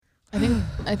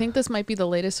I think this might be the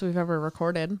latest we've ever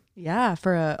recorded. Yeah,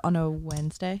 on a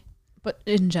Wednesday. But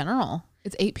in general,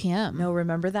 it's 8 p.m. No,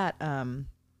 remember that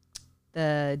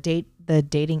the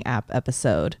dating app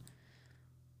episode.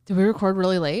 Did we record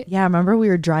really late? Yeah, remember we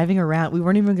were driving around. We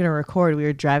weren't even going to record. We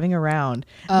were driving around.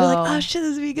 We were like, oh shit,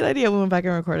 this would be a good idea. We went back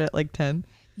and recorded at like 10.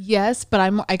 Yes, but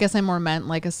I guess I more meant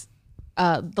like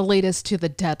the latest to the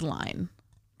deadline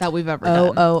that we've ever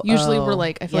done. Usually we're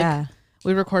like, I feel like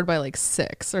we record by like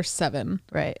 6 or 7.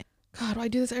 Right. God, I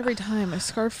do this every time. I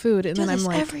scarf food and then I'm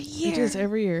like, every year. I do this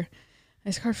every year.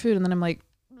 I scarf food and then I'm like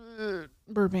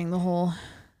burping the whole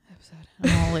episode.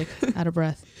 I'm all like out of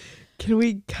breath. Can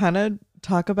we kind of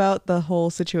talk about the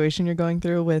whole situation you're going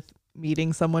through with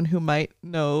meeting someone who might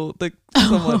know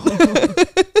someone?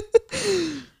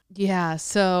 Yeah.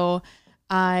 So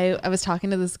I was talking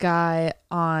to this guy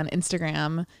on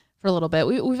Instagram for a little bit.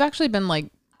 We've actually been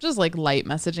like just like light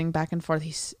messaging back and forth.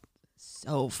 He's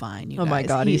so fine, you guys. Oh my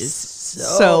God, he's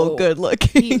so good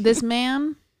looking. This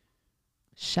man,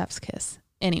 chef's kiss.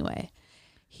 Anyway,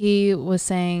 he was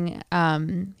saying,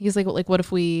 he's like, what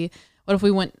if we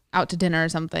went out to dinner or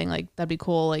something? Like, that'd be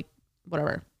cool. Like,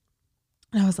 whatever.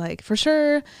 And I was like, for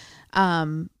sure.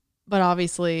 But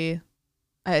obviously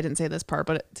I didn't say this part,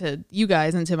 but to you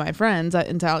guys and to my friends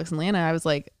and to Alex and Lana, I was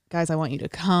like, guys, I want you to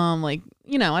come. Like,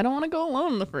 I don't want to go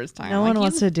alone the first time. No one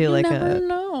wants to do like never a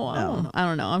know. No. I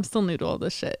don't know. I'm still new to all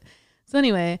this shit. So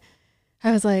anyway,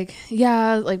 I was like,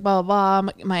 yeah, like blah blah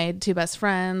blah. My 2 best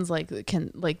friends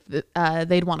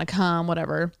they'd want to come,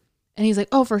 whatever. And he's like,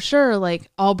 oh, for sure. Like,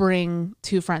 I'll bring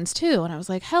 2 friends too. And I was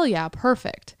like, hell yeah,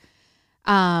 perfect.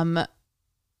 And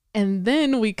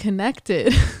then we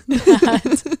connected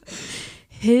that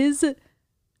his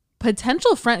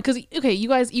potential friend, because okay, you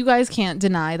guys can't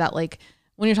deny that, like,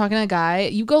 when you're talking to a guy,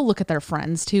 you go look at their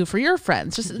friends too for your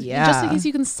friends, just in case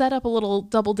you can set up a little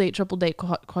double date, triple date,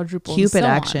 quadruple Cupid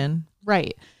action.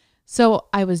 Right. So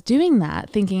I was doing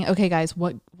that thinking, okay guys,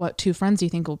 what 2 friends do you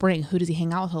think will bring? Who does he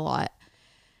hang out with a lot?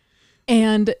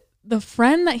 And the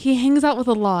friend that he hangs out with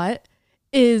a lot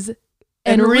is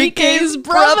Enrique's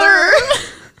brother.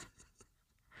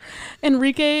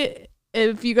 Enrique,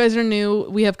 if you guys are new,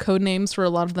 we have code names for a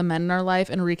lot of the men in our life,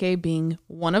 Enrique being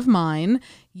one of mine.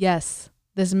 Yes,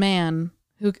 this man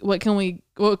who, what can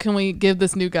we give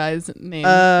this new guy's name?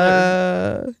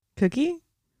 Cookie?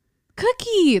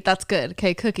 Cookie. That's good.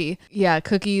 Okay, Cookie. Yeah,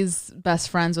 Cookie's best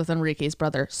friends with Enrique's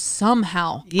brother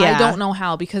somehow. Yeah. I don't know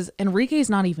how, because Enrique's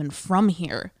not even from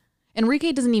here.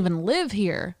 Enrique doesn't even live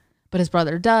here, but his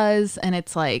brother does, and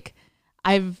it's like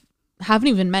haven't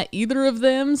even met either of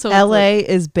them. So LA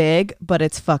is big, but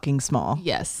it's fucking small.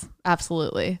 Yes,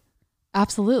 absolutely.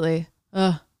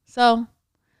 So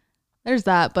there's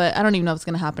that, but I don't even know if it's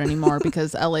going to happen anymore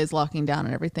because LA is locking down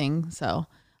and everything. So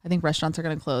I think restaurants are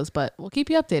going to close, but we'll keep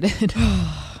you updated.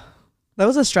 That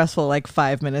was a stressful like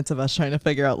 5 minutes of us trying to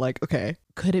figure out like, okay,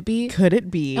 could it be?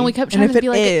 And we kept trying if to be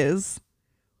like, is,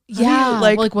 yeah,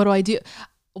 like what do I do?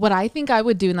 What I think I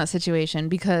would do in that situation,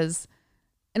 because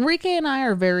Enrique and I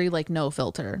are very like no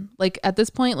filter. Like at this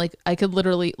point, like I could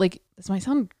literally, like, this might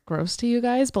sound gross to you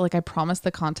guys, but like I promise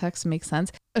the context makes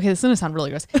sense. Okay, this is gonna sound really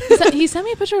gross. He sent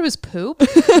me a picture of his poop,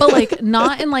 but like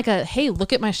not in like a, hey,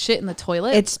 look at my shit in the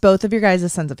toilet. It's both of your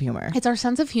guys' sense of humor. It's our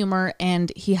sense of humor,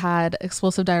 and he had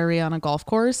explosive diarrhea on a golf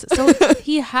course, so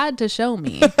he had to show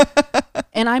me,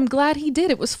 and I'm glad he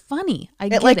did. It was funny.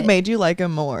 It made you like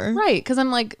him more, right? Because I'm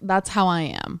like, that's how I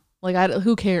am. Like,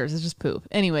 who cares? It's just poop.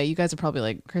 Anyway, you guys are probably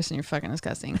like, Kristen, you're fucking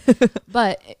disgusting.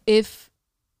 But if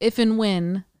and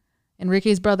when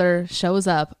Enrique's brother shows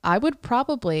up, I would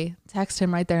probably text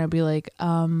him right there and be like,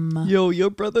 yo, your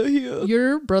brother here.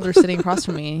 Your brother's sitting across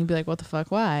from me. And he'd be like, what the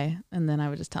fuck? Why? And then I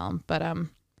would just tell him. But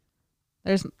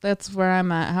that's where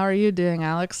I'm at. How are you doing,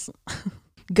 Alex?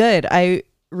 Good. I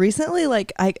recently,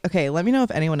 okay, let me know if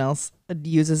anyone else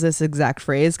uses this exact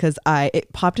phrase, because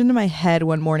it popped into my head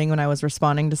one morning when I was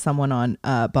responding to someone on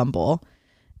Bumble,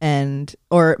 it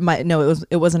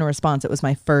wasn't a response, it was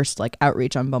my first like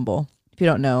outreach on Bumble. If you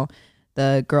don't know,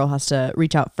 the girl has to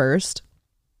reach out first.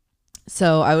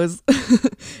 So I was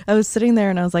I was sitting there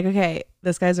and I was like, okay,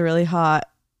 this guy's really hot,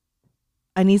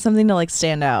 I need something to like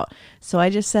stand out. So I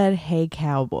just said, hey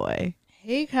cowboy,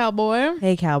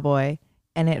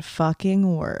 and it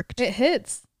fucking worked. It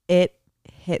hits.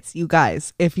 You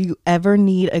guys, if you ever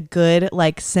need a good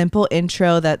like simple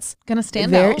intro that's gonna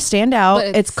stand out,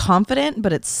 it's confident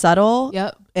but it's subtle.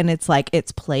 Yep. And it's like,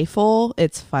 it's playful,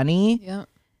 it's funny. Yep.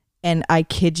 And I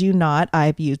kid you not,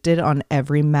 I've used it on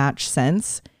every match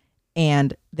since.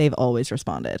 and they've always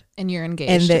responded. And you're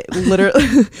engaged. And they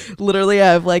literally I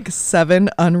have like 7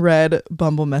 unread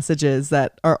Bumble messages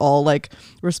that are all like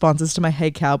responses to my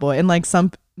 "Hey Cowboy," and like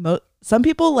some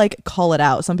people like call it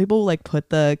out. Some people like put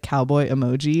the cowboy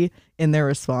emoji in their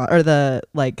response, or the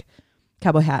like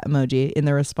cowboy hat emoji in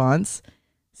their response,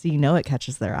 so you know it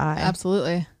catches their eye.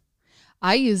 Absolutely.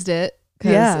 I used it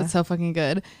because it's so fucking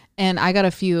good. And I got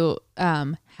a few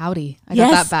howdy. I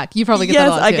got that back. You probably get that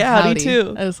a lot too. I get howdy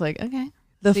too. I was like, okay.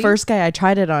 The first guy I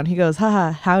tried it on, he goes,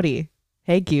 haha, howdy.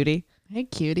 Hey, cutie. Hey,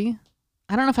 cutie.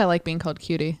 I don't know if I like being called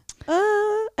cutie.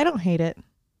 I don't hate it.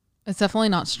 It's definitely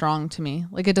not strong to me.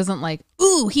 Like, it doesn't like,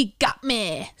 ooh, he got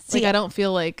me. Like, I don't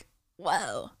feel like,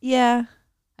 whoa. Yeah.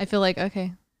 I feel like,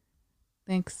 okay,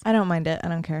 thanks. I don't mind it. I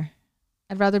don't care.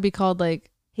 I'd rather be called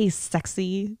like, hey,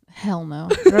 sexy. Hell no.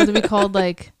 I'd rather be called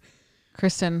like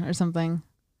Kristen or something.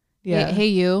 Yeah. Hey,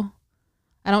 you.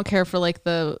 I don't care for like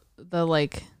the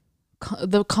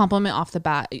compliment off the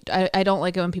bat. I don't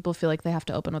like it when people feel like they have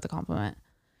to open with a compliment.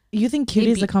 You think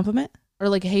cutie is a compliment? Or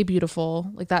like, hey,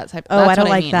 beautiful. Like that type. Oh, I don't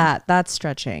like that. That's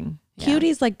stretching. Yeah.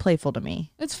 Cutie's like playful to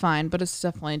me. It's fine, but it's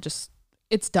definitely just,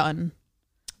 it's done.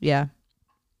 Yeah.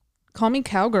 Call me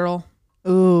cowgirl.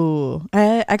 Ooh.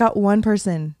 I got one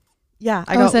person. Yeah.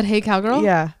 I said, hey, cowgirl?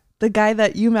 Yeah. The guy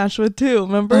that you matched with too,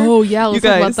 remember? Oh, yeah. Let's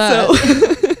talk about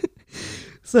that.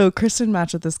 So Kristen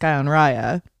matched with this guy on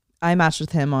Raya. I matched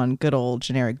with him on good old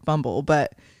generic Bumble,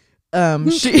 but she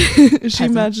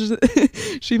matched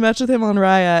with him on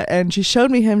Raya, and she showed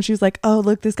me him. She's like, oh,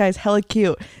 look, this guy's hella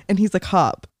cute, and he's a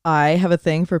cop. I have a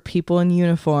thing for people in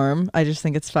uniform. I just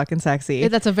think it's fucking sexy.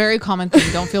 That's a very common thing.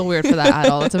 Don't feel weird for that at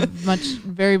all. It's a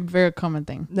very, very common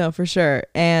thing. No, for sure.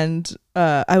 And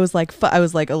I was like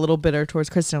a little bitter towards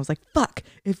Kristen. I was like, fuck,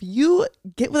 if you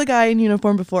get with a guy in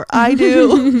uniform before I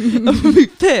do, I'm gonna be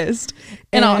pissed.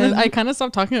 And I kind of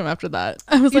stopped talking to him after that.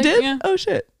 I was you like, did? Yeah. Oh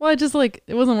shit. Well, I just like,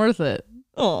 it wasn't worth it.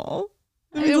 Oh,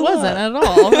 it wasn't at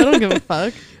all. I don't give a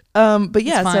fuck. But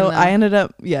yeah, fine, so though. I ended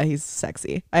up, he's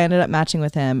sexy. I ended up matching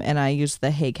with him, and I used the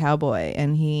hey cowboy,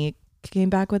 and he came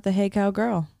back with the hey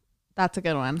cowgirl. That's a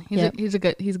good one. He's a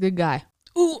good guy.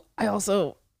 Ooh, I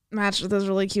also matched with this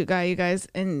really cute guy, you guys,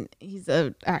 and he's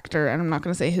an actor, and I'm not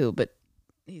gonna say who, but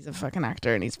he's a fucking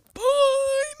actor, and he's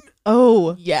fine.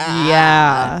 Oh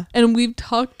yeah. And we've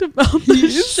talked about the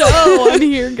show on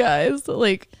here, guys.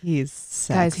 Like, he's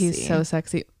sexy. Guys, he's so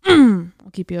sexy.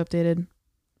 I'll keep you updated.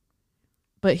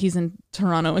 But he's in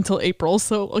Toronto until April,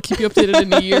 so I'll keep you updated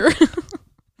in a year.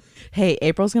 Hey,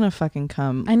 April's gonna fucking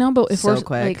come. I know, but if so we're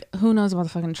quick. like, who knows about the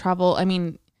fucking travel? I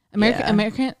mean,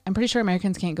 American. I'm pretty sure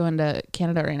Americans can't go into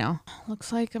Canada right now.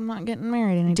 Looks like I'm not getting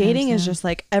married anytime Dating soon. is just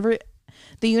like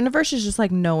the universe is just like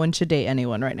no one should date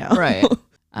anyone right now. Right.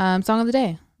 Song of the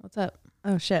day. What's up?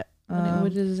 Oh shit.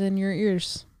 What is in your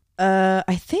ears?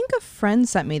 I think a friend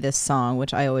sent me this song,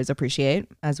 which I always appreciate.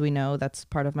 As we know, that's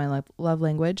part of my love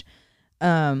language.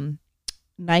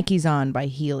 Nike's On by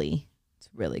Healy. It's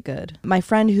really good. My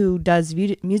friend who does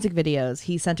music videos,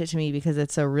 he sent it to me because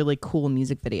it's a really cool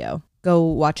music video. Go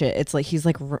watch it. It's like he's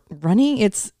like running.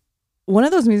 It's one of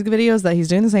those music videos that he's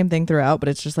doing the same thing throughout, but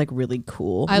it's just like really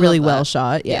cool, really well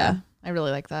shot. Yeah. I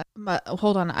really like that. But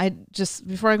hold on,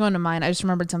 before I go into mine, I just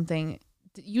remembered something.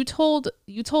 You told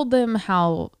them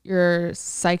how your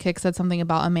psychic said something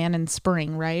about a man in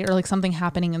spring, right? Or like something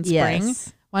happening in spring.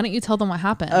 Yes. Why don't you tell them what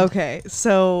happened? Okay,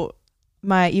 so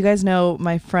you guys know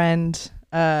my friend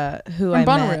who I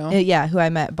Bonnaroo. met. Who I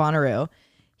met, Bonnaroo.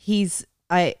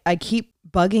 I keep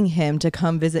bugging him to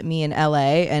come visit me in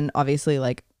LA, and obviously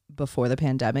like before the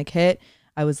pandemic hit,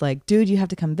 I was like, dude, you have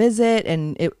to come visit,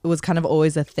 and it was kind of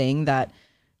always a thing that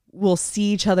we'll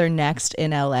see each other next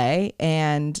in LA.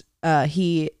 And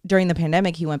during the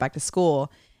pandemic, he went back to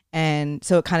school, and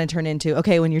so it kind of turned into,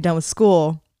 okay, when you're done with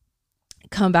school,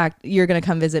 come back, you're gonna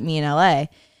come visit me in LA.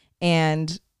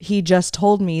 And he just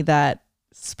told me that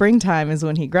springtime is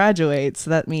when he graduates, so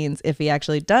that means if he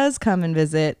actually does come and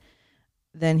visit,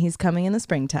 then he's coming in the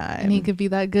springtime, and he could be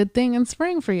that good thing in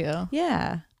spring for you.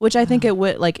 Yeah, which I think it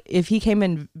would, like, if he came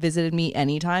and visited me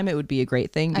anytime, it would be a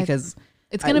great thing, because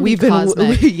it's gonna be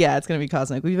cosmic. It's gonna be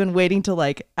cosmic. We've been waiting to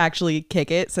like actually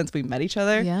kick it since we met each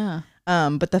other. Yeah.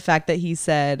 But the fact that he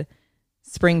said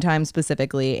springtime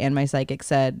specifically, and my psychic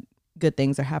said good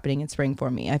things are happening in spring for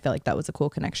me, I feel like that was a cool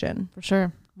connection. For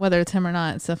sure. Whether it's him or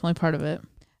not, it's definitely part of it.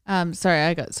 Sorry,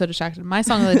 I got so distracted. My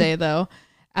song of the day, though,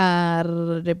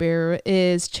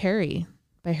 is Cherry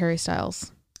by Harry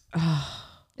Styles.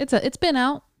 It's been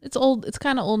out. It's old. It's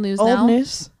kind of old news now.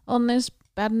 Old news.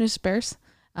 Bad news bears.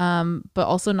 But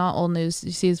also not old news.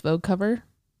 You see his Vogue cover?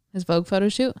 His Vogue photo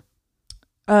shoot?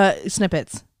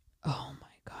 Snippets. Oh my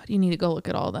God. You need to go look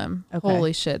at all of them. Okay.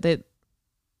 Holy shit.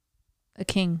 A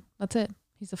king. That's it.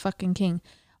 He's a fucking king.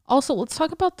 Also, let's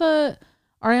talk about the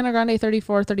Ariana Grande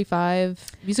 34-35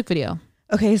 music video.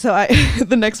 Okay, so I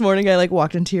the next morning I like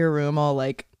walked into your room all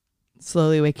like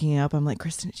slowly waking up. I'm like,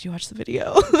 Kristen, did you watch the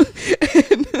video?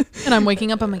 And I'm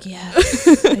waking up, I'm like,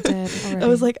 yes, I did already. I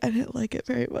was like, I didn't like it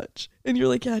very much. And you're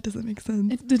like, yeah, it doesn't make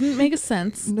sense. It didn't make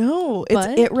sense. No,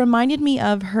 it reminded me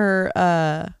of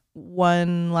her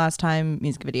One Last Time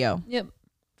music video. Yep,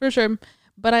 for sure.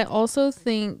 But I also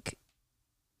think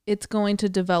it's going to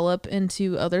develop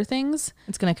into other things.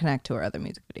 It's going to connect to her other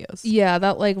music videos. Yeah,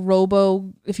 that like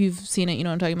Robo, if you've seen it, you know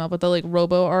what I'm talking about. But the like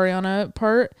Robo Ariana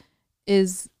part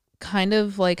is kind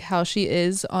of like how she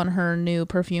is on her new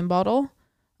perfume bottle,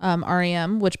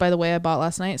 REM, which by the way I bought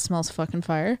last night. It smells fucking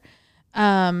fire.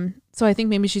 So I think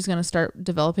maybe she's going to start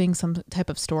developing some type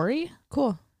of story.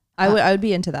 Cool. I would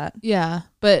be into that. Yeah,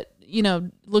 but you know,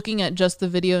 looking at just the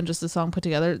video and just the song put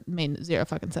together made zero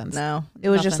fucking sense. No, it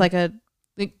was just like a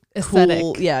like aesthetic.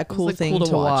 Cool like thing cool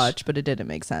to watch, but it didn't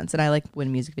make sense. And I like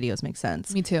when music videos make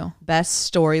sense. Me too.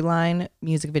 Best storyline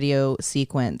music video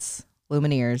sequence: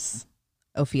 Lumineers,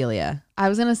 Ophelia. I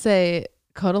was gonna say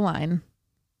Codaline,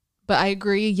 but I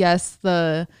agree. Yes,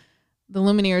 the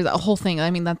Lumineers, the whole thing.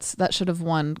 I mean, that should have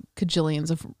won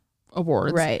cajillions of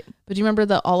awards. Right. But do you remember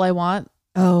the All I Want?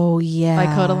 Oh yeah. By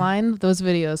Codaline. Those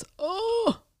videos.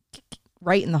 Oh,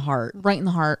 right in the heart. Right in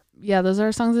the heart. Yeah, those are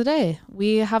our songs of the day.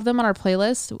 We have them on our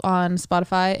playlist on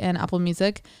Spotify and Apple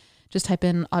Music. Just type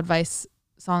in Advice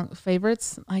song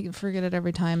favorites. I forget it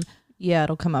every time. Yeah,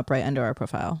 it'll come up right under our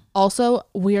profile. Also,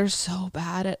 we are so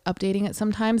bad at updating it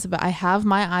sometimes, but I have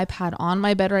my iPad on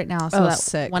my bed right now so that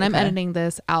sick. When I'm editing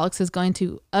this, Alex is going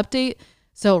to update.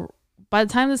 So by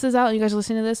the time this is out and you guys are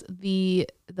listening to this, the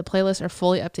playlists are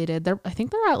fully updated. I think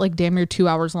they're at like damn near 2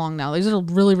 hours long now. These are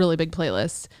really, really big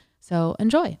playlists. So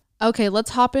enjoy. Okay,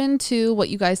 let's hop into what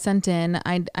you guys sent in.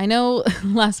 I know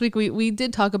last week we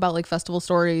did talk about like festival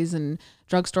stories and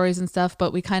drug stories and stuff,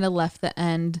 but we kind of left the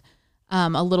end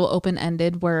a little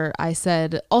open-ended where I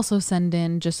said also send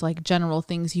in just like general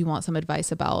things you want some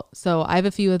advice about. So I have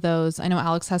a few of those. I know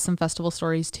Alex has some festival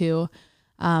stories too.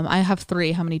 I have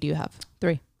 3. How many do you have?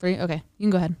 3. 3? Okay, you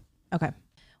can go ahead. Okay.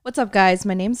 What's up, guys?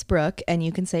 My name's Brooke, and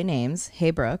you can say names.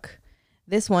 Hey, Brooke.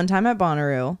 This one time at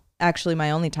Bonnaroo, actually my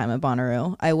only time at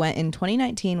Bonnaroo, I went in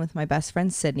 2019 with my best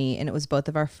friend Sydney, and it was both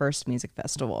of our first music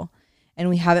festival. And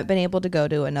we haven't been able to go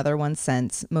to another one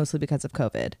since, mostly because of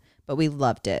COVID, but we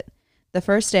loved it. The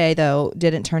first day, though,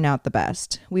 didn't turn out the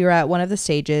best. We were at one of the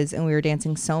stages, and we were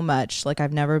dancing so much, like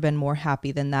I've never been more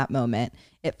happy than that moment.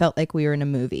 It felt like we were in a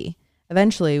movie.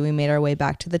 Eventually, we made our way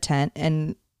back to the tent,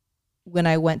 and when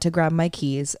I went to grab my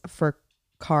keys for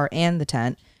car and the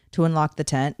tent to unlock the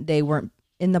tent, they weren't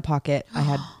in the pocket I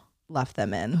had left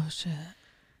them in. Oh, shit.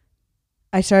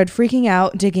 I started freaking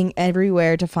out, digging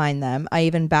everywhere to find them. I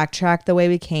even backtracked the way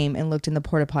we came and looked in the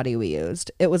porta potty we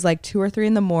used. It was like 2 or 3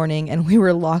 in the morning, and we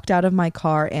were locked out of my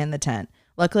car and the tent.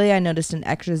 Luckily, I noticed an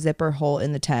extra zipper hole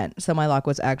in the tent, so my lock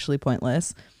was actually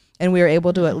pointless, and we were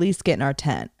able to at least get in our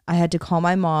tent. I had to call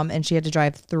my mom, and she had to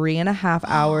drive 3.5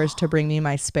 hours to bring me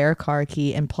my spare car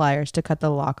key and pliers to cut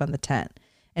the lock on the tent.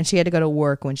 And she had to go to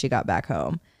work when she got back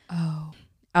home. Oh.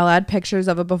 I'll add pictures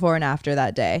of a before and after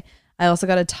that day. I also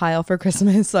got a tile for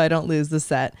Christmas so I don't lose the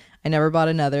set. I never bought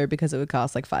another because it would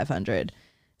cost like $500.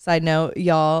 Side note,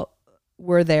 y'all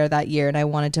were there that year, and I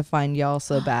wanted to find y'all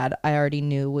so bad. I already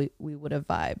knew we would have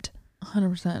vibed.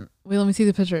 100%. Wait, let me see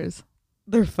the pictures.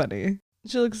 They're funny.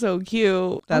 She looks so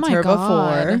cute. That's my her God.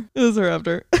 before. It was her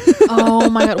after. Oh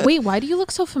my God. Wait, why do you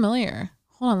look so familiar?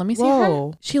 Hold on, let me see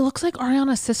Whoa. her. She looks like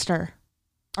Ariana's sister.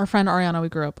 Our friend Ariana we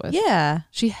grew up with. Yeah.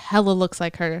 She hella looks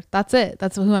like her. That's it.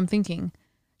 That's who I'm thinking.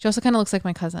 She also kind of looks like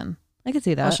my cousin. I could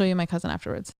see that. I'll show you my cousin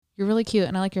afterwards. You're really cute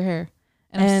and I like your hair.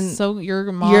 And so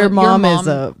your mom is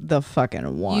the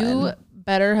fucking one. You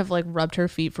better have like rubbed her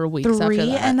feet for weeks after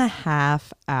that.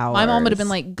 3.5 hours. My mom would have been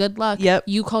like, good luck. Yep.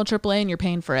 You call AAA and you're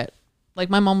paying for it. Like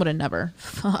my mom would have never.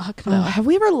 Fuck no. Oh, have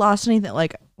we ever lost anything?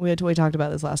 Like we talked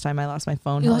about this last time. I lost my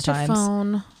phone. You lost your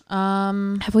times.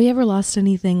 phone. Have we ever lost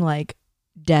anything like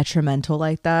detrimental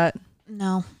like that?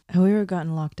 No. Have we ever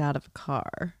gotten locked out of a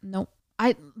car? Nope.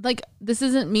 I like, this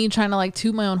isn't me trying to like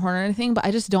toot my own horn or anything, but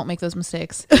I just don't make those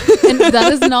mistakes. And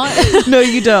that is not. No,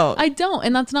 you don't. I don't.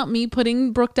 And that's not me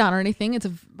putting Brooke down or anything. It's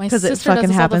my sister it fucking does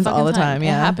this happens all the time.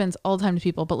 Yeah. It happens all the time to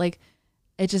people, but like,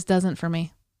 it just doesn't for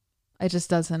me. It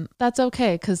just doesn't. That's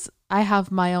okay. Cause I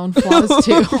have my own flaws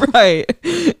too. Right.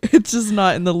 It's just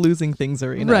not in the losing things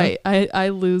arena. Right. I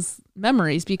lose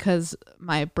memories because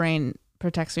my brain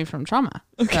protects me from trauma.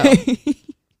 Okay. So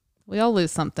we all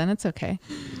lose something. It's okay.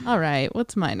 All right.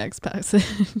 What's my next passage?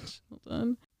 Hold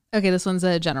on. Okay. This one's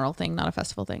a general thing, not a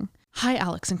festival thing. Hi,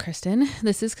 Alex and Kristen.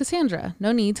 This is Cassandra.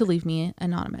 No need to leave me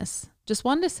anonymous. Just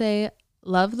wanted to say,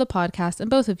 love the podcast and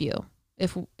both of you.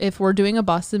 If we're doing a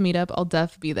Boston meetup, I'll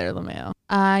def be there, LeMayo.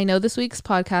 I know this week's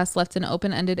podcast left an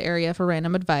open-ended area for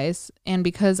random advice, and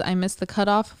because I missed the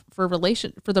cutoff for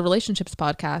the relationships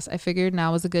podcast, I figured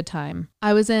now was a good time.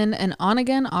 I was in an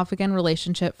on-again, off-again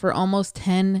relationship for almost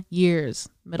 10 years,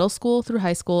 middle school through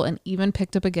high school, and even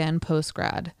picked up again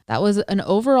post-grad. That was an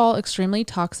overall extremely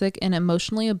toxic and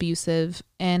emotionally abusive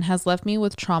and has left me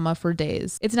with trauma for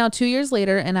days. It's now 2 years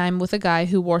later, and I'm with a guy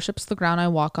who worships the ground I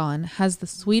walk on, has the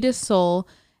sweetest soul,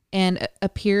 and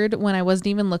appeared when I wasn't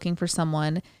even looking for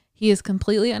someone. He is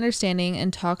completely understanding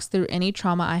and talks through any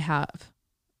trauma I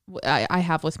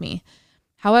have with me.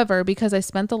 However, because I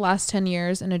spent the last 10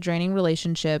 years in a draining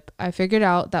relationship, I figured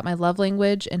out that my love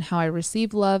language and how I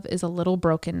receive love is a little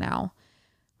broken now.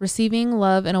 Receiving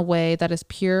love in a way that is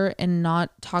pure and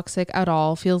not toxic at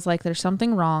all feels like there's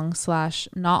something wrong /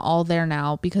 not all there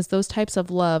now, because those types of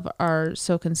love are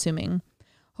so consuming.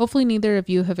 Hopefully neither of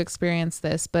you have experienced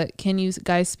this, but can you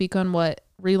guys speak on what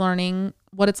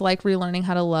it's like relearning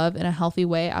how to love in a healthy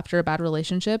way after a bad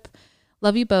relationship?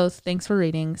 Love you both. Thanks for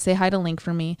reading. Say hi to Link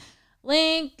for me.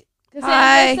 Link,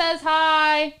 Cassandra says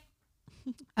hi.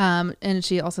 And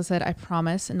she also said, I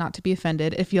promise not to be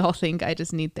offended if y'all think I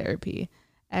just need therapy.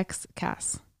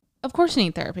 Cass. Of course you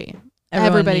need therapy.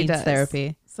 Everybody needs does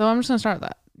therapy. So I'm just going to start with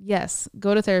that. Yes,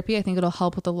 go to therapy. I think it'll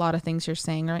help with a lot of things you're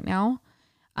saying right now.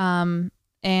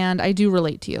 And I do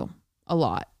relate to you a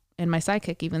lot. And my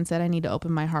sidekick even said I need to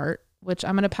open my heart, which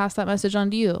I'm going to pass that message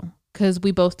on to you because we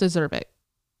both deserve it.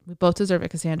 We both deserve it,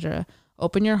 Cassandra.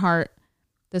 Open your heart.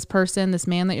 This person, this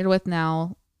man that you're with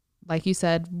now, like you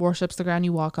said, worships the ground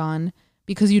you walk on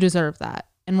because you deserve that.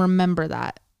 And remember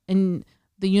that. And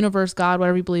the universe, God,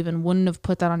 whatever you believe in, wouldn't have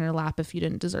put that on your lap if you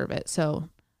didn't deserve it. So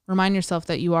remind yourself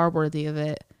that you are worthy of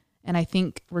it. And I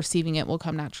think receiving it will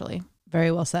come naturally. Very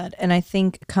well said. And I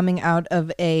think coming out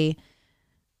of a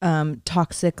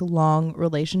toxic, long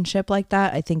relationship like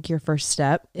that, I think one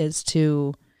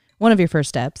of your first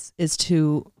steps is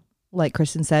to, like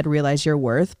Kristen said, realize your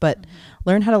worth, but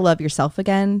learn how to love yourself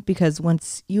again, because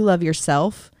once you love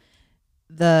yourself,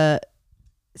 the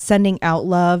sending out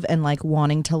love and like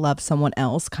wanting to love someone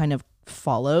else kind of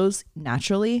follows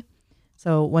naturally.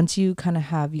 So once you kind of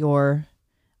have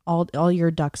all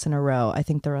your ducks in a row, I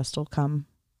think the rest will come.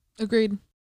 Agreed.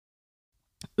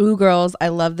 Ooh, girls, I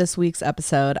love this week's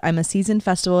episode. I'm a seasoned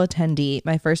festival attendee.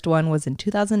 My first one was in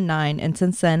 2009, and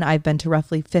since then, I've been to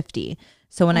roughly 50.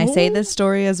 So when I say this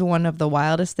story is one of the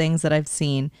wildest things that I've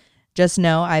seen, just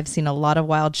know I've seen a lot of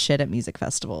wild shit at music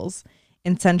festivals.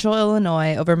 In Central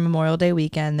Illinois, over Memorial Day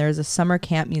weekend, there's a summer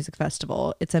camp music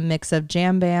festival. It's a mix of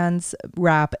jam bands,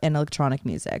 rap, and electronic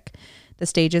music. The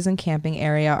stages and camping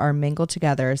area are mingled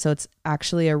together, so it's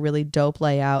actually a really dope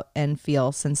layout and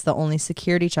feel, since the only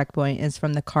security checkpoint is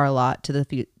from the car lot to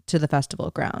the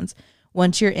festival grounds.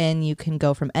 Once you're in, you can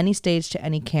go from any stage to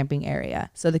any camping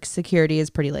area, so the security is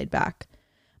pretty laid back.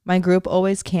 My group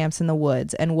always camps in the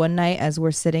woods, and one night as we're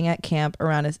sitting at camp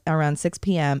around 6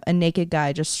 p.m., a naked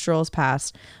guy just strolls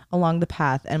past along the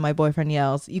path, and my boyfriend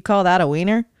yells, "You call that a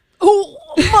wiener?" Oh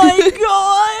my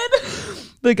God.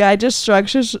 The guy just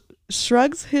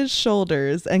shrugs his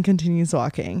shoulders and continues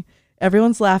walking.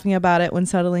 Everyone's laughing about it when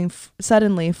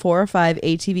suddenly 4 or 5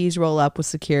 ATVs roll up with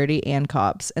security and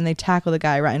cops, and they tackle the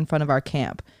guy right in front of our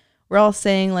camp. We're all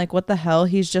saying, like, what the hell?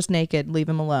 He's just naked. Leave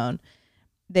him alone.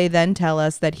 They then tell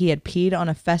us that he had peed on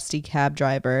a Festi cab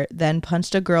driver, then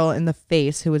punched a girl in the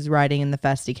face who was riding in the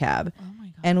Festi cab. Oh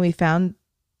my God.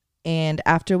 And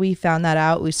after we found that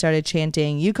out, we started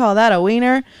chanting, "You call that a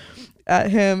wiener?"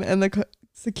 at him, and the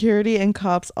security and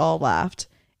cops all laughed.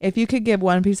 If you could give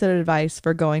one piece of advice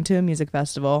for going to a music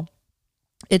festival,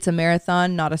 it's a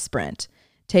marathon, not a sprint.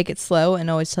 Take it slow and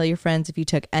always tell your friends if you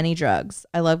took any drugs.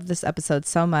 I loved this episode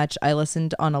so much. I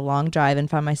listened on a long drive and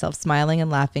found myself smiling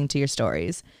and laughing to your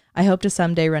stories. I hope to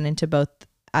someday run into both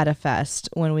at a fest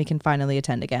when we can finally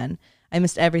attend again. I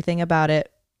missed everything about it,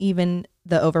 even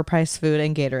the overpriced food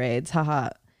and Gatorades. Haha.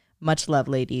 Much love,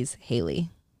 ladies. Haley.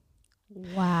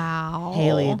 Wow.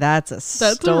 Haley, that's a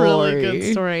story. That's a really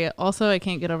good story. Also, I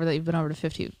can't get over that you've been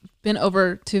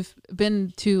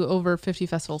to over 50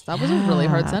 festivals. That was a really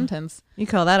hard sentence. You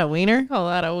call that a wiener? Call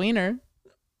that a wiener.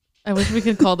 I wish we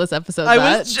could call this episode I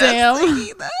that. was just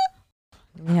thinking that.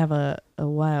 We have a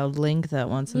wild Link that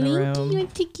wants in the room. You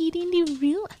want to get into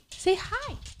real? Say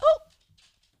hi. Oh.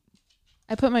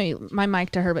 I put my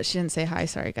mic to her, but she didn't say hi.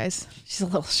 Sorry, guys. She's a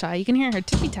little shy. You can hear her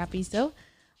tippy tappies, though.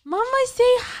 Mama, say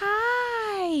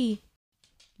hi.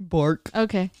 Bark.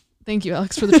 Okay. Thank you,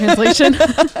 Alex, for the translation.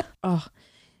 Oh,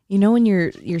 You know when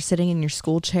you're sitting in your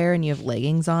school chair and you have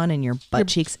leggings on and your butt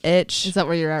cheeks itch? Is that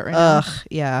where you're at right now? Ugh,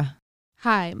 yeah.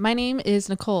 Hi, my name is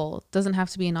Nicole. Doesn't have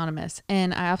to be anonymous.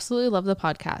 And I absolutely love the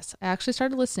podcast. I actually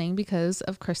started listening because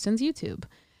of Kristen's YouTube.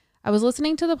 I was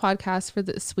listening to the podcast for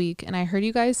this week and I heard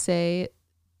you guys say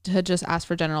to just ask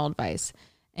for general advice.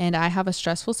 And I have a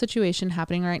stressful situation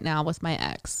happening right now with my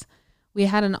ex. We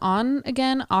had an on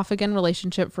again, off again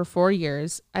relationship for 4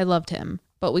 years. I loved him,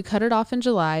 but we cut it off in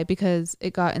July because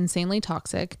it got insanely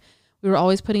toxic. We were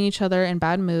always putting each other in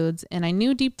bad moods, and I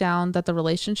knew deep down that the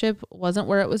relationship wasn't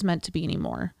where it was meant to be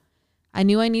anymore. I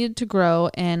knew I needed to grow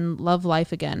and love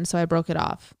life again, so I broke it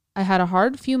off. I had a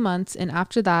hard few months, and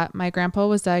after that, my grandpa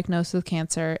was diagnosed with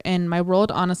cancer, and my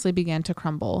world honestly began to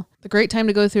crumble. The great time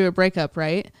to go through a breakup,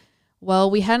 right?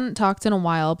 Well, we hadn't talked in a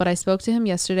while, but I spoke to him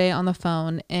yesterday on the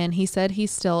phone, and he said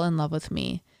he's still in love with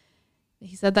me.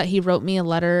 He said that he wrote me a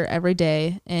letter every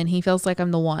day and he feels like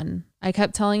I'm the one. I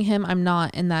kept telling him I'm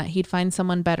not and that he'd find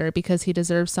someone better because he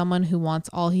deserves someone who wants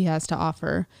all he has to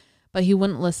offer. But he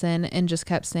wouldn't listen and just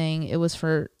kept saying I was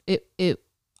for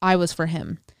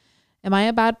him. Am I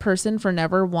a bad person for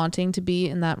never wanting to be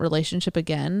in that relationship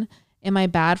again? Am I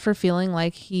bad for feeling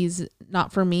like he's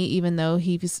not for me even though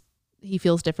he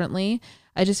feels differently?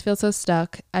 I just feel so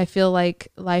stuck. I feel like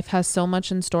life has so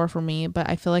much in store for me, but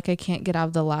I feel like I can't get out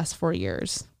of the last 4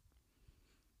 years.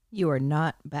 You are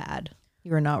not bad.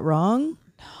 You are not wrong.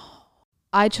 No.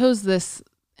 I chose this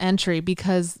entry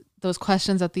because those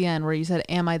questions at the end where you said,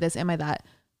 am I this? Am I that?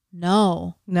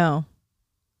 No.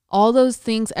 All those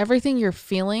things, everything you're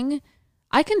feeling,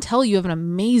 I can tell you have an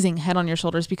amazing head on your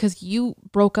shoulders because you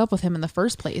broke up with him in the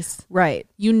first place. Right.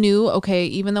 You knew, okay,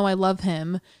 even though I love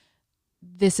him,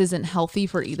 this isn't healthy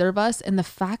for either of us. And the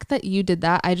fact that you did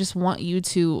that, I just want you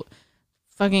to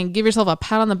fucking give yourself a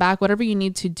pat on the back, whatever you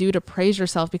need to do to praise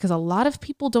yourself, because a lot of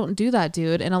people don't do that,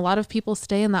 dude. And a lot of people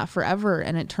stay in that forever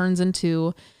and it turns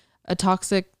into a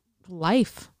toxic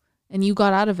life. And you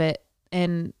got out of it,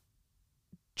 and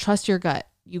trust your gut.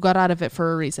 You got out of it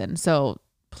for a reason. So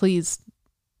please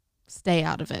stay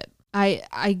out of it.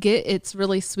 I get it's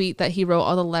really sweet that he wrote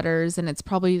all the letters, and it's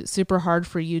probably super hard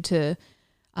for you to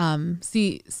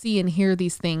see and hear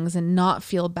these things and not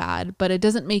feel bad, but it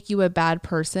doesn't make you a bad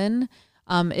person.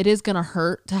 It is going to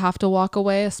hurt to have to walk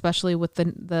away, especially with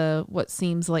the what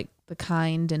seems like the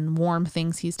kind and warm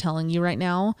things he's telling you right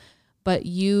now. But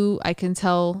I can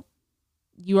tell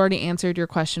you already answered your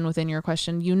question within your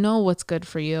question. You know what's good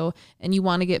for you and you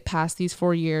want to get past these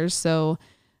 4 years. So,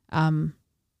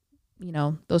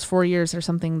 those 4 years are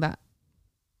something that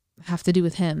have to do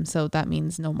with him. So that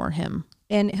means no more him.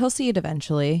 And he'll see it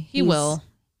eventually. He will.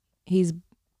 He's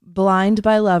blind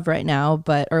by love right now,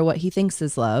 or what he thinks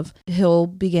is love. He'll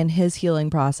begin his healing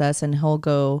process, and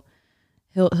he'll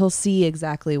see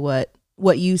exactly what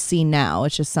you see now.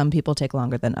 It's just some people take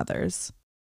longer than others.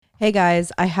 Hey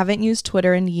guys, I haven't used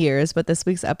Twitter in years, but this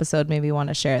week's episode made me want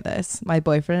to share this. My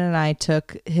boyfriend and I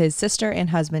took his sister and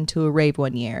husband to a rave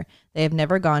one year. They have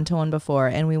never gone to one before,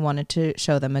 and we wanted to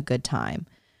show them a good time.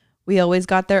 We always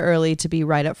got there early to be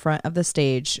right up front of the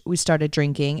stage. We started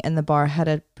drinking, and the bar had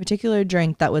a particular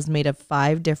drink that was made of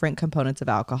 5 different components of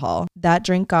alcohol. That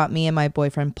drink got me and my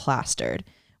boyfriend plastered.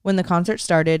 When the concert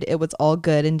started, it was all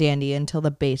good and dandy until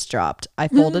the bass dropped. I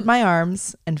folded my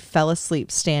arms and fell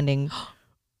asleep standing.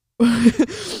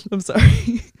 I'm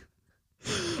sorry.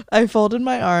 I folded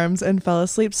my arms and fell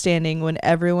asleep standing when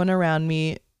everyone around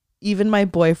me, even my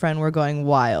boyfriend, were going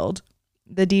wild.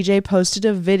 The DJ posted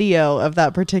a video of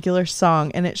that particular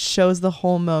song, and it shows the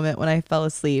whole moment when I fell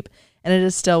asleep, and it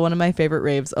is still one of my favorite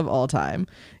raves of all time.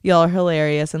 Y'all are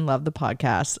hilarious and love the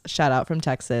podcast. Shout out from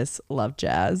Texas. Love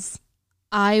Jazz.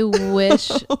 I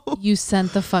wish you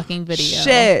sent the fucking video.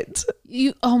 Shit.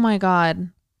 Oh my God.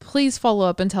 Please follow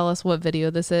up and tell us what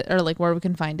video this is, or like where we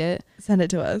can find it. Send it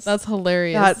to us. That's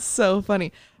hilarious. That's so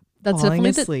funny. That's falling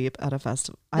definitely asleep at a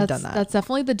festival. I've done that. That's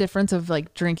definitely the difference of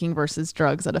like drinking versus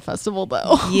drugs at a festival,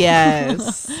 though.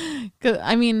 Yes.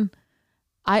 I mean,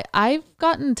 I've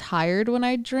gotten tired when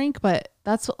I drink, but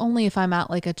that's only if I'm at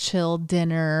like a chill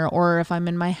dinner or if I'm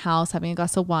in my house having a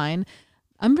glass of wine.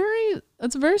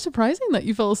 It's very surprising that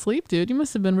you fell asleep, dude. You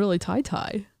must have been really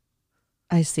tie.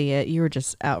 I see it. You were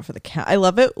just out for the count. I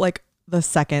love it. Like the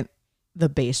second the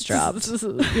bass dropped,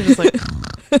 you're just like,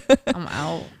 I'm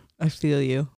out. I feel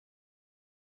you.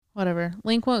 Whatever.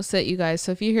 Link won't sit, you guys.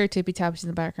 So if you hear tippy tappies in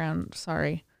the background,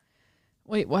 sorry.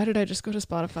 Wait, why did I just go to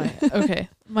Spotify? Okay.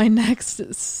 My next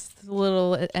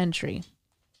little entry.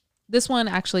 This one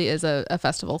actually is a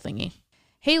festival thingy.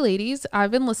 Hey ladies,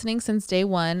 I've been listening since day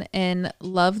one and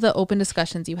love the open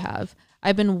discussions you have.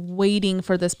 I've been waiting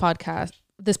for this podcast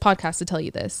to tell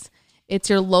you this. It's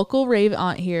your local rave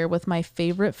aunt here with my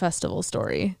favorite festival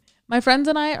story. My friends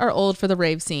and I are old for the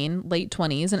rave scene, late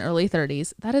 20s and early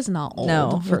 30s. That is not old,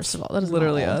 No, first of all. That is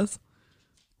literally not old. us.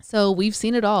 So we've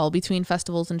seen it all between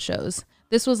festivals and shows.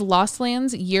 This was Lost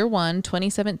Lands Year 1,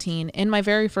 2017, in my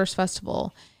very first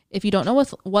festival. If you don't know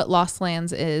what Lost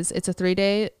Lands is, it's 3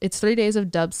 days of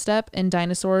dubstep and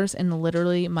dinosaurs in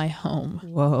literally my home.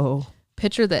 Whoa.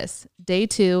 Picture this. Day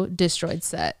 2, Destroyed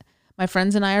set. My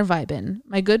friends and I are vibing.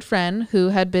 My good friend who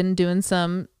had been doing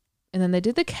some, and then they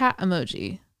did the cat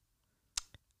emoji.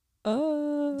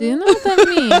 Do you know what that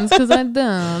means? Because I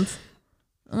don't.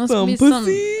 It must be some.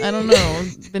 I don't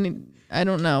know. I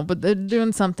don't know, but they're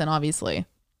doing something obviously.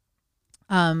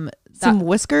 Some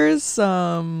whiskers,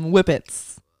 some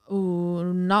whippets.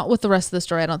 Ooh, not with the rest of the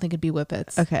story. I don't think it'd be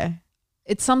whippets. Okay.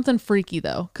 It's something freaky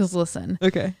though. Because listen.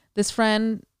 Okay. This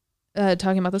friend,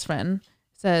 talking about this friend,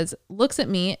 says looks at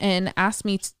me and asks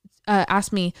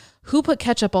me who put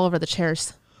ketchup all over the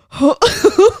chairs.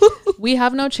 We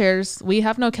have no chairs. We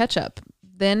have no ketchup.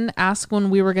 Then asked when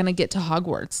we were going to get to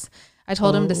Hogwarts. I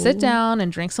told him to sit down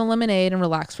and drink some lemonade and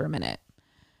relax for a minute.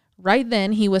 Right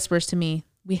then, he whispers to me,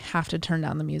 we have to turn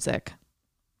down the music.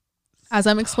 As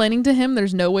I'm explaining to him,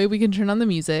 there's no way we can turn on the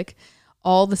music.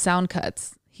 All the sound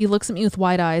cuts. He looks at me with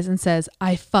wide eyes and says,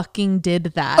 I fucking did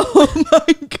that. Oh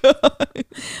my God.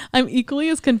 I'm equally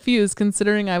as confused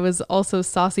considering I was also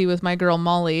saucy with my girl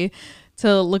Molly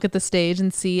to look at the stage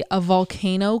and see a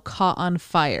volcano caught on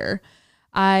fire.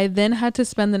 I then had to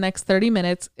spend the next 30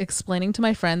 minutes explaining to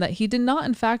my friend that he did not,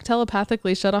 in fact,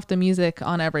 telepathically shut off the music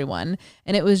on everyone,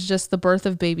 and it was just the birth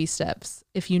of baby steps.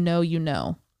 If you know, you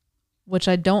know. Which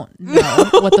I don't know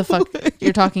what the fuck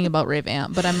you're talking about, Rave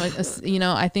Amp, but I'm,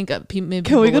 I think maybe.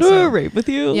 Can we go to a rave with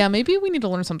you? Yeah, maybe we need to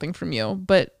learn something from you.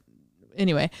 But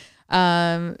anyway,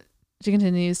 she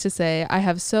continues to say, I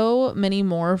have so many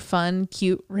more fun,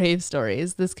 cute rave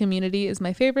stories. This community is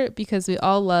my favorite because we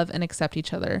all love and accept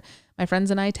each other. My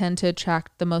friends and I tend to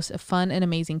attract the most fun and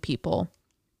amazing people.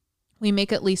 We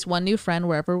make at least one new friend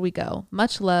wherever we go.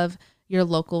 Much love, your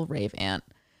local rave aunt.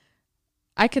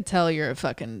 I could tell you're a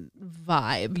fucking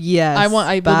vibe. Yes.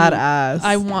 Badass.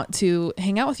 I want to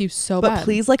hang out with you so bad. But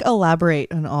please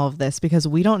elaborate on all of this because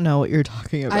we don't know what you're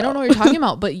talking about. I don't know what you're talking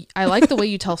about, but I like the way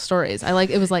you tell stories.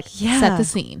 It was set the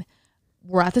scene.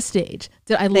 We're at the stage.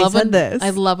 I love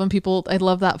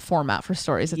that format for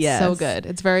stories. It's so good.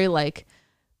 It's very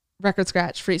record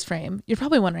scratch, freeze frame. You're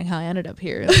probably wondering how I ended up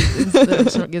here.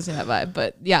 That's what gives me that vibe.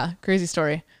 But yeah, crazy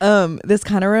story. This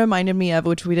kind of reminded me of,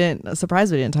 which we didn't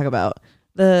talk about,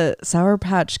 the Sour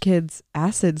Patch Kids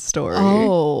acid story.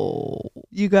 Oh,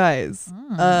 you guys,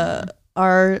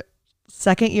 our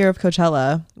second year of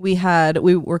Coachella,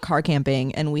 we were car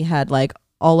camping and we had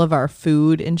all of our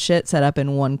food and shit set up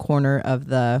in one corner of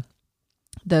the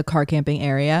car camping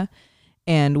area.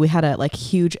 And we had a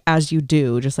huge, as you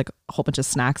do, just a whole bunch of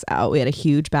snacks out. We had a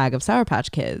huge bag of Sour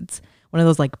Patch Kids, one of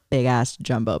those big ass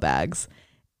jumbo bags.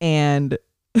 And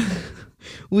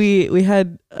we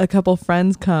had a couple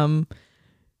friends come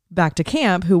back to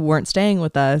camp who weren't staying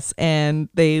with us, and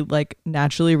they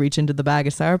naturally reach into the bag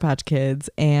of Sour Patch Kids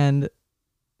and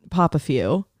pop a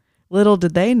few. Little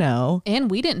did they know.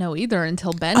 And we didn't know either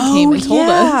until Ben came and told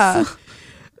us.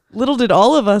 Little did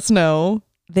all of us know.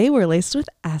 They were laced with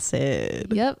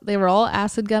acid. Yep, they were all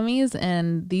acid gummies,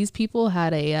 and these people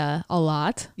had a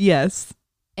lot. Yes,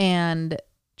 and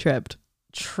tripped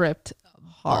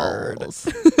hard, balls,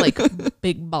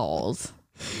 big balls.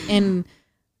 And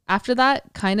after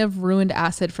that, kind of ruined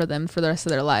acid for them for the rest of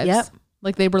their lives.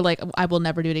 Yep. They were I will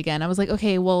never do it again. I was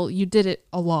okay, well, you did it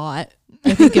a lot.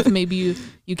 I think if maybe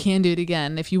you can do it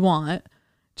again if you want.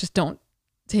 Just don't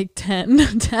take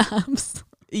 10 tabs.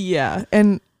 Yeah,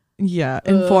 and. Yeah,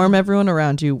 inform everyone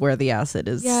around you where the acid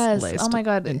is laced. Oh my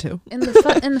God. Into. In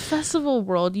the festival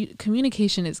world,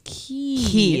 communication is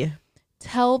key.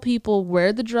 Tell people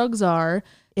where the drugs are.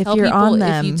 If Tell you're people on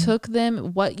them. if you took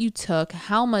them, what you took,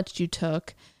 how much you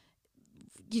took.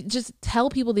 You just tell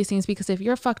people these things, because if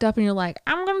you're fucked up and you're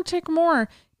I'm going to take more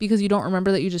because you don't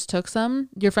remember that you just took some,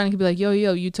 your friend could be yo,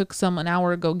 you took some an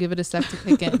hour ago, give it a sec to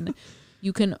kick in.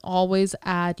 You can always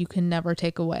add, you can never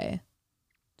take away.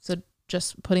 So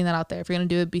just putting that out there. If you're going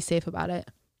to do it, be safe about it.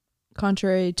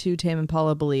 Contrary to Tame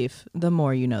Impala belief, the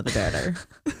more you know, the better.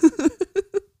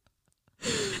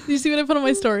 Did you see what I put on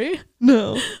my story?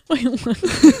 No.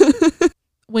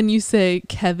 When you say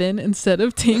Kevin instead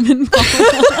of Tame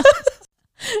Impala.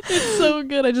 It's so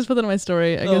good. I just put that on my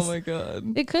story. I guess my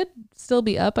God. It could still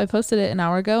be up. I posted it an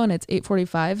hour ago and it's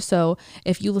 8:45. So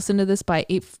if you listen to this by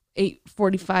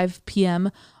 8:45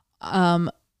 p.m.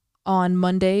 On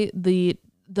Monday, the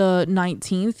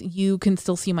 19th, you can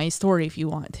still see my story if you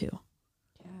want to.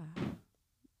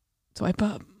 Swipe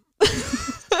up.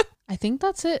 I think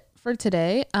that's it for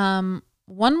today.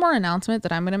 One more announcement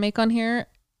that I'm going to make on here.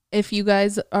 If you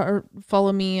guys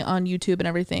follow me on YouTube and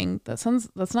everything, that's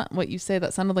not what you say.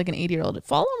 That sounded like an 80-year-old.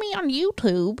 Follow me on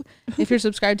YouTube. If you're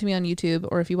subscribed to me on YouTube,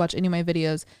 or if you watch any of my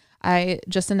videos, I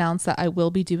just announced that I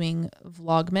will be doing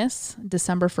Vlogmas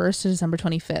December 1st to December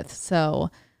 25th.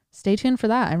 So stay tuned for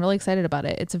that. I'm really excited about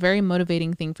it. It's a very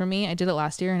motivating thing for me. I did it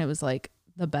last year and it was like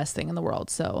the best thing in the world.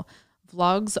 So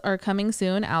vlogs are coming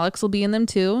soon. Alex will be in them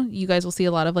too. You guys will see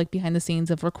a lot of like behind the scenes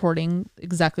of recording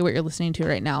exactly what you're listening to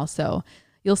right now. So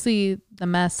you'll see the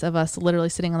mess of us literally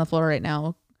sitting on the floor right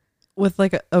now with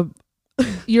like a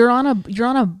you're on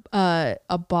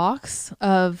a box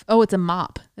of, oh, it's a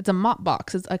mop. It's a mop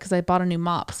box. It's because I bought a new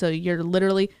mop. So you're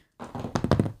literally,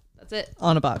 that's it.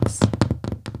 On a box.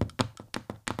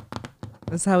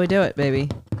 That's how we do it, baby.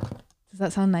 Does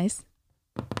that sound nice?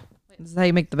 This is how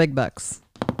you make the big bucks.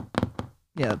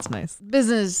 Yeah, that's nice.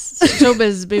 Business.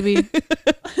 Showbiz, baby.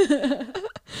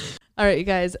 All right, you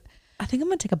guys. I think I'm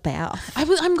going to take a bath.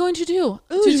 I'm going to do.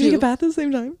 Oh, did you take a bath at the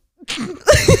same time?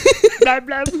 Blah,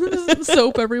 blah.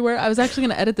 Soap everywhere. I was actually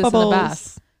going to edit this in the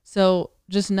bath. So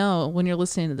just know when you're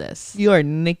listening to this. You are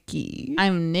Nikki.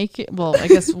 I'm naked. Well, I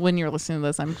guess when you're listening to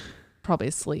this, I'm probably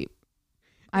asleep.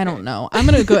 I don't know. I'm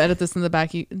going to go edit this in the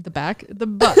bath.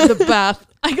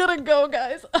 I got to go,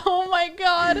 guys. Oh my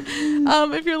God.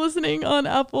 If you're listening on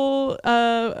Apple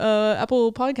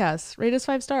Podcasts, rate us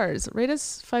 5 stars. Rate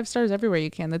us 5 stars everywhere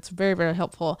you can. That's very, very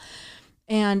helpful.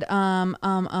 And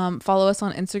follow us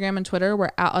on Instagram and Twitter.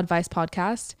 We're at Advice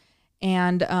Podcast.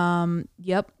 And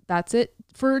yep, that's it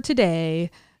for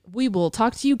today. We will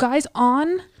talk to you guys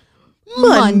on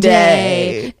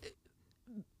Monday.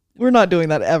 We're not doing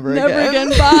that ever Never again.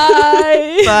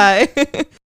 Bye. Bye.